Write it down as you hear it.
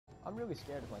I'm really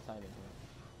scared of my timing here.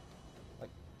 Like,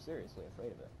 seriously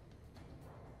afraid of it.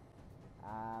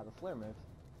 Ah, the flare moved.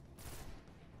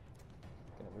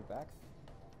 Can it move back?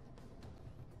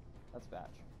 That's batch.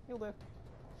 You'll do.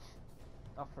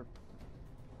 Oh, for...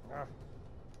 Ugh.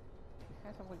 You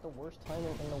guys have like the worst timing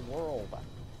in the world.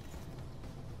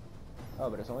 Oh,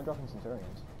 but it's only dropping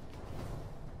Centurions.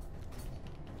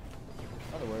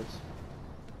 In other words,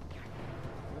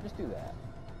 we'll just do that.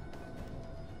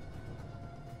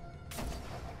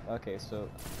 Okay, so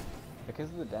because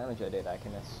of the damage I did, I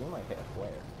can assume I hit a flare.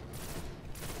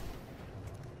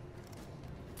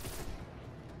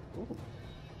 Ooh.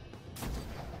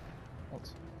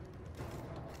 Thanks.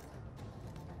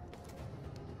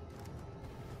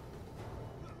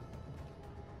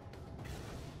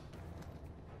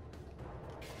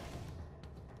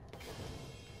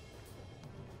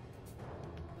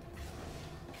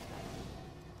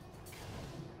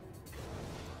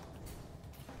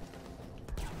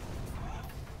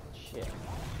 Shit.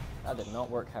 That did not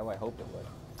work how I hoped it would.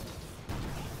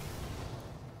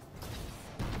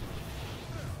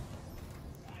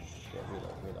 Shit,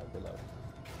 reload, reload, reload.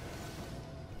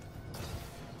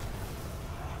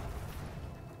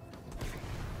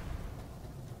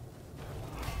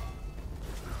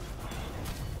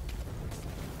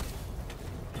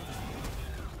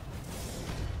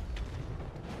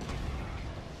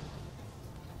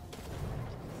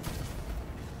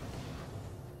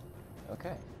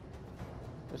 Okay.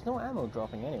 There's no ammo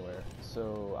dropping anywhere,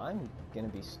 so I'm gonna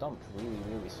be stumped really,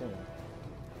 really soon.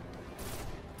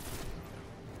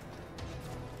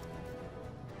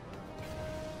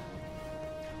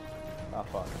 Ah,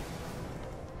 fuck.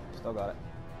 Still got it.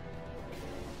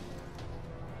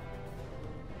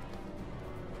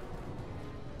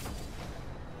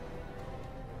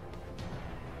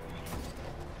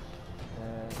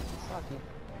 Saki.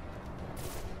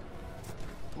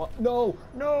 No!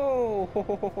 No!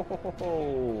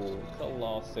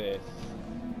 Colossus.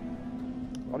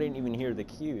 I didn't even hear the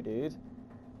cue, dude.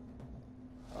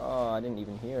 Oh, I didn't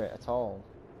even hear it at all.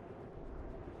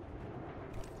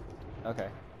 Okay.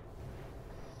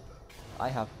 I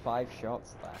have 5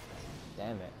 shots left.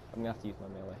 Damn it. I'm gonna have to use my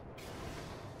melee.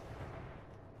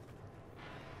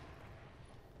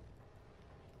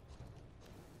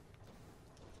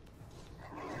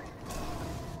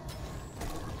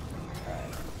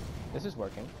 This is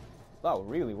working. That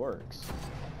really works.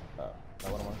 Oh,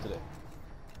 not what I wanted to do.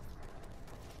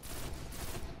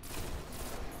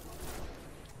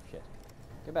 Shit.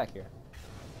 Get back here.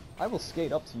 I will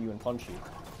skate up to you and punch you.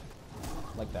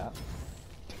 Like that.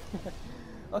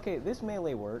 Okay, this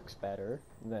melee works better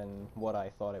than what I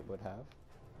thought it would have.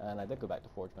 And I did go back to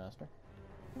Forge Master.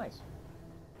 Nice.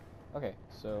 Okay,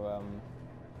 so,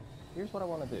 here's what I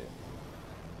want to do.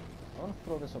 I want to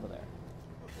throw this over there.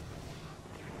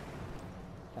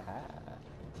 Haha.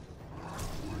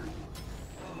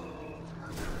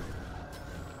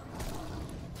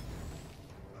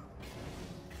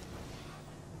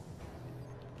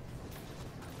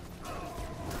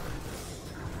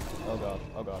 Oh god,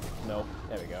 oh god. Nope.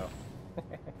 There we go.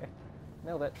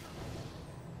 Nailed it.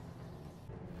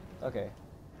 Okay.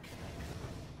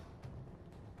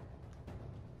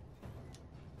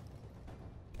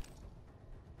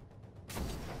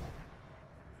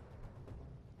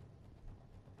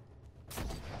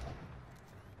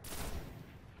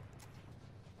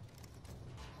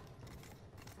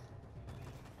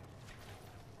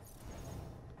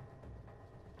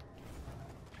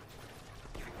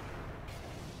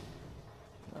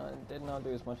 Did not do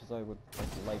as much as I would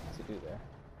like to do there.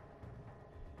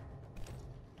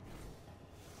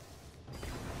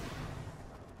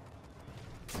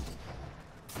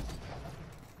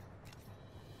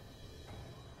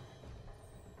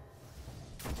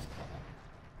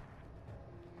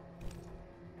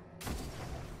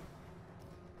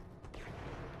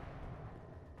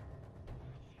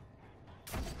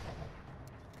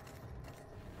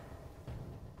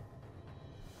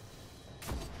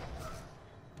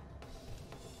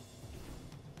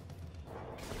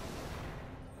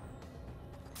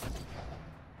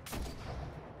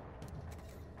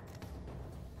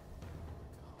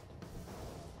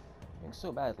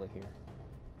 So badly here.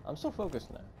 I'm so focused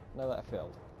now that I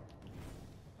failed.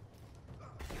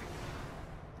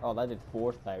 Oh, that did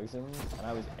 4,000 and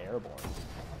I was airborne.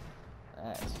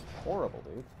 That's horrible,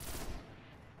 dude.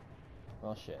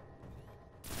 Well, shit.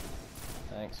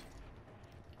 Thanks.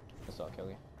 Guess I'll kill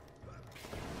you.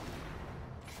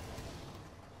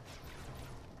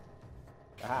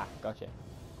 Aha, gotcha.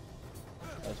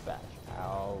 That's bad.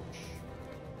 Ouch.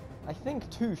 I think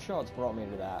 2 shots brought me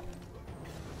to that.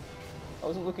 I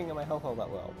wasn't looking at my health all that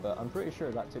well, but I'm pretty sure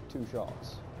that took 2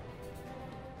 shots.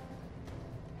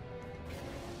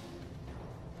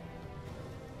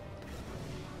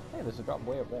 Hey, there's a drop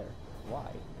way up there.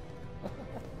 Why?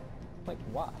 Like,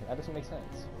 why? That doesn't make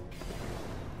sense.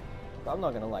 But I'm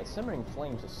not gonna lie, Simmering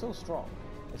Flames is so strong,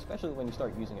 especially when you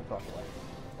start using it properly.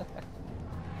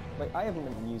 Like, I haven't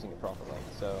been using it properly,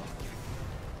 so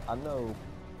I'm no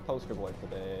poster boy for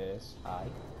this. Hi.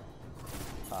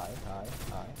 Hi, hi,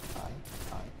 hi, hi,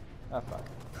 hi. Ah, fuck.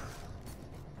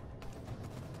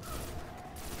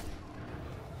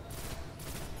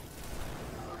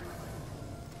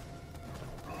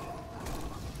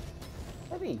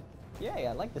 Heavy! Yay,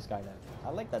 I like this guy now.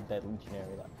 I like that dead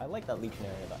legionary. I like that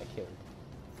legionary that I killed.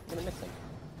 I'm gonna mix him.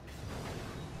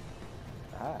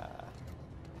 Ah.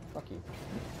 Fuck you.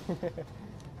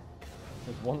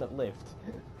 There's one that lived.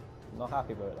 I'm not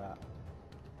happy about that.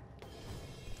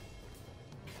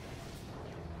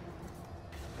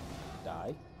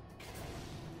 Die.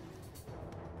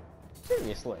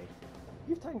 Seriously?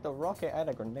 You've tanked a rocket and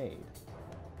a grenade.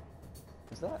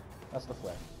 Is that? That's the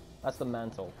flare. That's the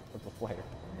mantle of the flare.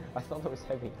 I thought that was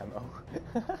heavy ammo.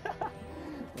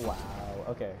 Wow,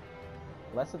 okay.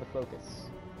 Less of the focus.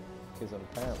 Because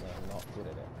apparently I'm not good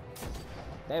at it.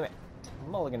 Damn it!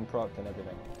 Mulligan proc and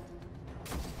everything.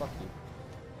 Fuck you.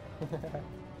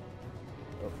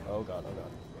 Oh god, oh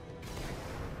god.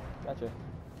 Gotcha.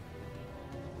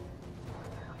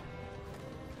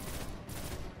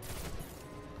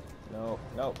 No,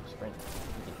 no, sprint.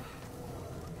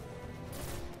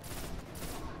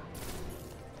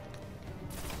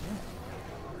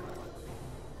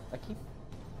 I keep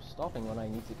stopping when I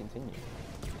need to continue.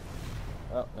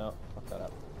 Oh, no, fuck that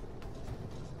up.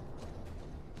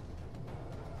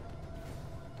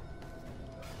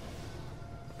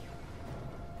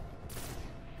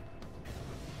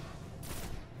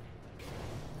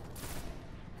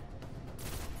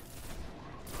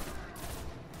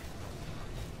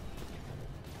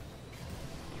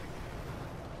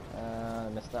 I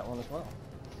missed that one as well.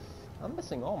 I'm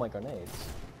missing all my grenades.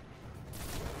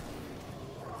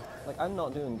 Like, I'm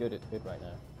not doing good right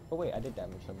now. Oh wait, I did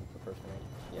damage him with the first grenade.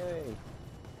 Yay!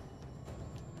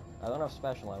 I don't have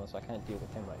special ammo, so I can't deal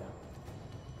with him right now.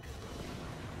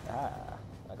 Ah,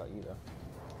 I got you though.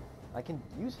 I can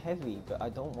use heavy, but I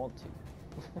don't want to.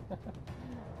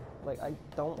 Like, I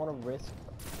don't want to risk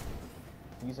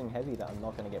using heavy that I'm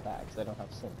not going to get back, because I don't have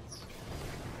synths.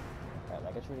 Alright,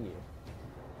 that gets rid of you.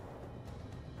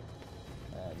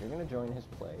 And you're going to join his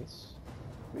place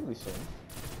really soon.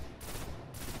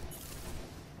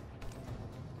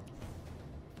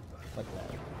 Like now.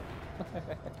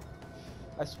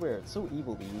 I swear, it's so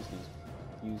evil to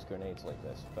use grenades like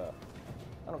this, but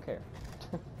I don't care.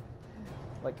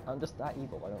 Like, I'm just that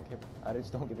evil, I don't care. I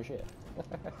just don't give a shit.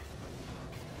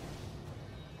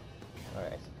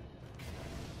 Alright.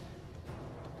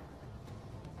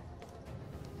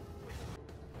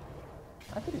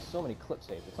 I could do so many clip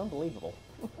saves, it's unbelievable.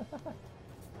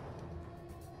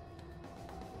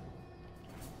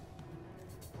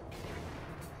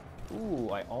 Ooh,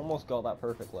 I almost got that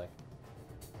perfectly.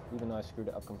 Even though I screwed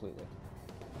it up completely.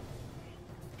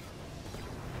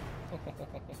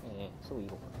 So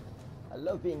evil. I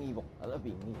love being evil. I love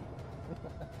being mean.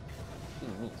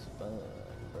 Being mean is fun,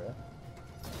 bruh.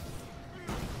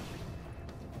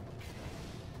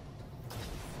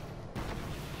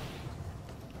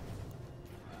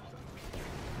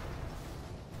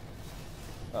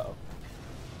 Uh-oh.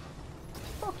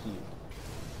 Fuck you.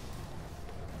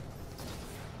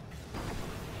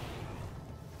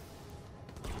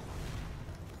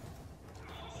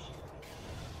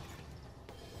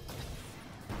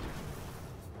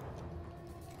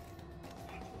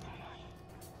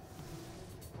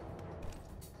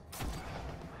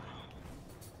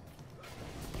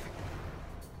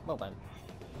 Well then.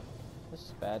 This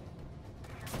is bad.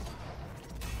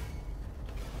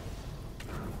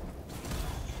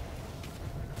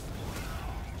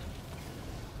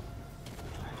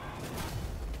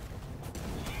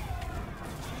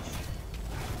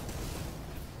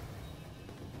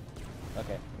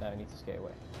 Okay, now I need to skate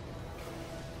away.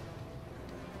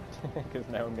 Because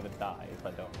now I'm gonna die if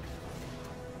I don't.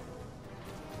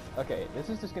 Okay, this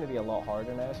is just gonna be a lot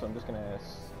harder now, so I'm just gonna...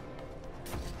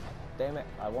 Damn it,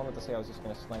 I wanted to say I was just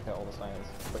gonna snipe out all the science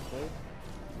quickly,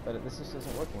 but this just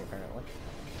isn't working apparently.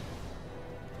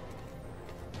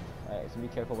 Alright, so be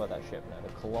careful about that ship now.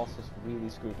 The Colossus really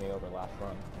screwed me over last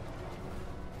run.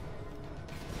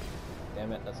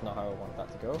 Damn it, that's not how I wanted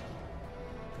that to go.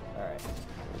 Alright,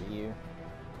 you.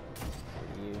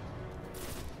 You.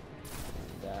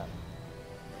 That.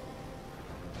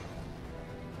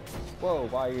 Whoa,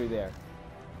 why are you there?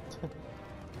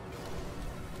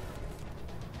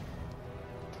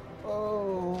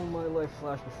 Oh, my life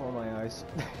flashed before my eyes.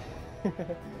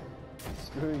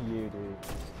 Screw you, dude.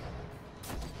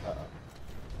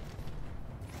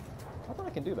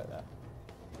 I can do about that.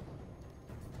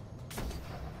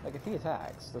 Like, if he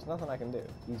attacks, there's nothing I can do.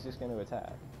 He's just going to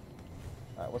attack.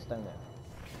 Alright, what's down there?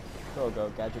 Go,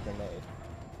 gadget grenade.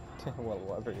 Well,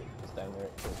 whatever is down there,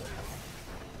 it goes in.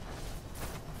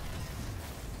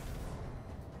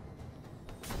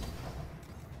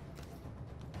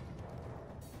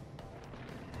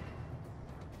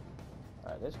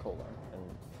 Alright, there's Kolar, and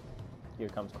here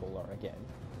comes Kolar again.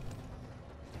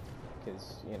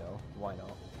 Because, you know, why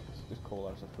not? Just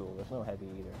Kolar's a fool. There's no heavy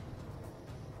either.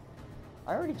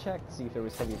 I already checked to see if there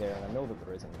was heavy there, and I know that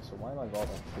there isn't, so why am I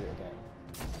bothering to do it again?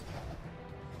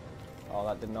 Oh,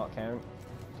 that did not count.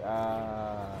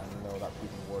 Ah, no, that's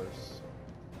even worse.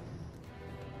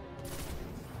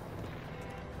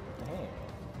 Hey.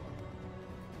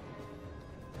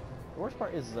 The worst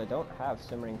part is I don't have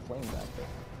Simmering Flames active,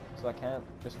 so I can't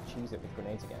just cheese it with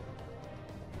grenades again.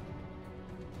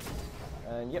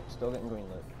 And yep, still getting green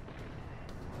loot.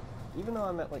 Even though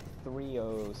I'm at like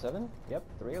 307, yep,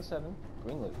 307,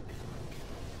 green loot.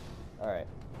 Alright.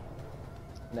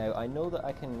 Now, I know that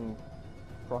I can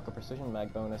proc a precision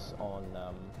mag bonus on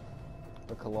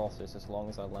the Colossus as long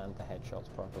as I land the headshots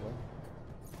properly.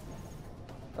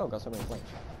 Oh, got so many flames.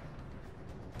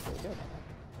 Very good.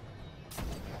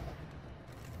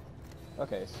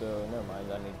 Okay, so never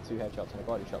mind, I need 2 headshots and a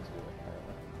body shot to do it, apparently.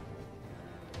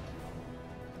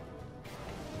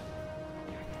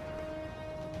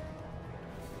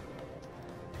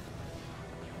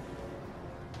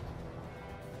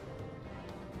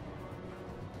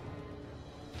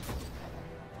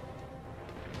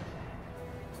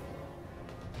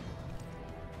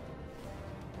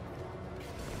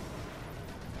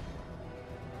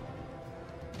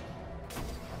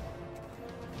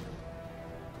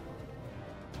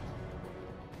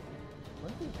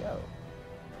 Where did he go?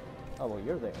 Oh, well,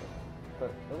 you're there.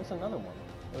 But there was another one.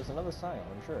 There was another Scion,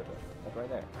 I'm sure of it. Like right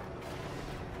there.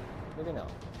 Maybe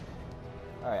not.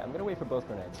 Alright, I'm gonna wait for both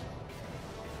grenades.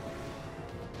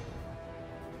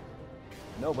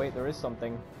 No, wait, there is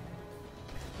something.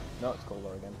 No, it's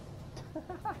Kolar again.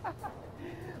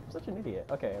 I'm such an idiot.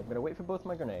 Okay, I'm gonna wait for both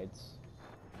my grenades.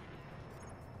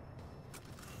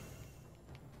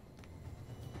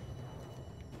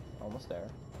 Almost there.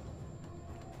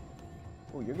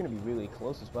 Oh, you're going to be really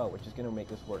close as well, which is going to make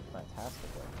this work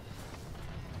fantastically.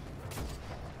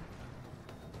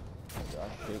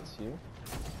 Josh shakes you.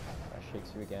 Josh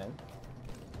shakes you again.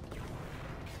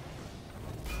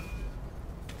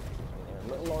 A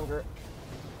little longer.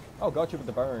 Oh, got you with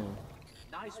the burn.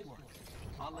 Nice work.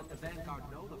 I'll let the Vanguard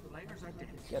know the flares are dead.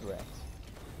 Get wrecked.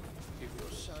 If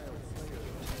those Scion flares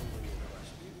are tangling in us,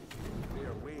 they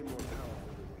are way more powerful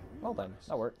than we Well then,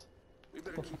 that worked. We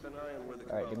better keep an eye on where the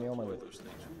Alright, give me all my deploy loot. those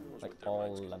things. Who knows Like what their all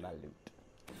minds of can my do. loot.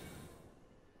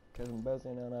 Cause I'm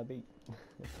buzzing on a beat.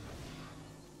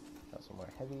 Got somewhere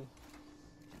heavy.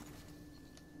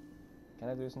 Can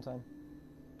I do this in time?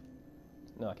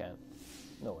 No, I can't.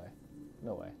 No way.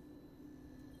 No way.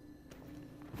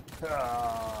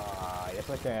 Ah, yes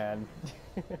I can.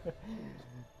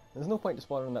 There's no point to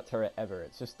spawn on that turret ever.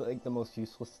 It's just like the most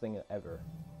useless thing ever.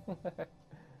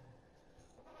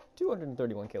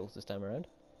 231 kills this time around.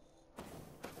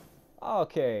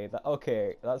 Okay,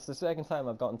 okay, that's the second time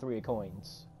I've gotten 3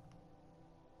 coins.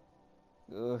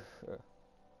 Ugh.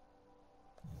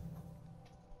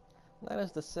 That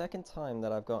is the second time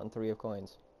that I've gotten 3 of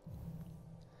coins.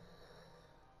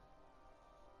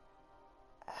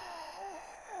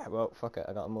 Well, fuck it,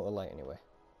 I got a motor light anyway.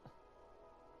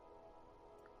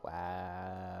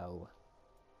 Wow.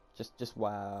 Just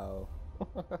wow.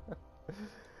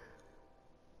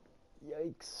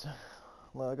 Yikes.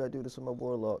 Well, I gotta do this with my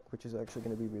Warlock, which is actually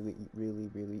gonna be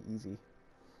really easy.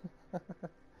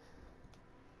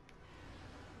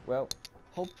 Well,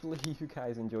 hopefully you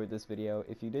guys enjoyed this video.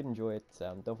 If you did enjoy it,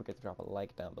 don't forget to drop a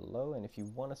like down below, and if you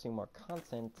want to see more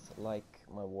content like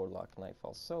my Warlock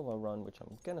Nightfall solo run, which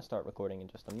I'm gonna start recording in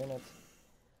just a minute,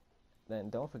 then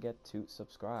don't forget to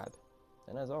subscribe.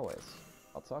 And as always,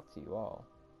 I'll talk to you all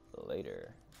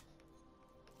later.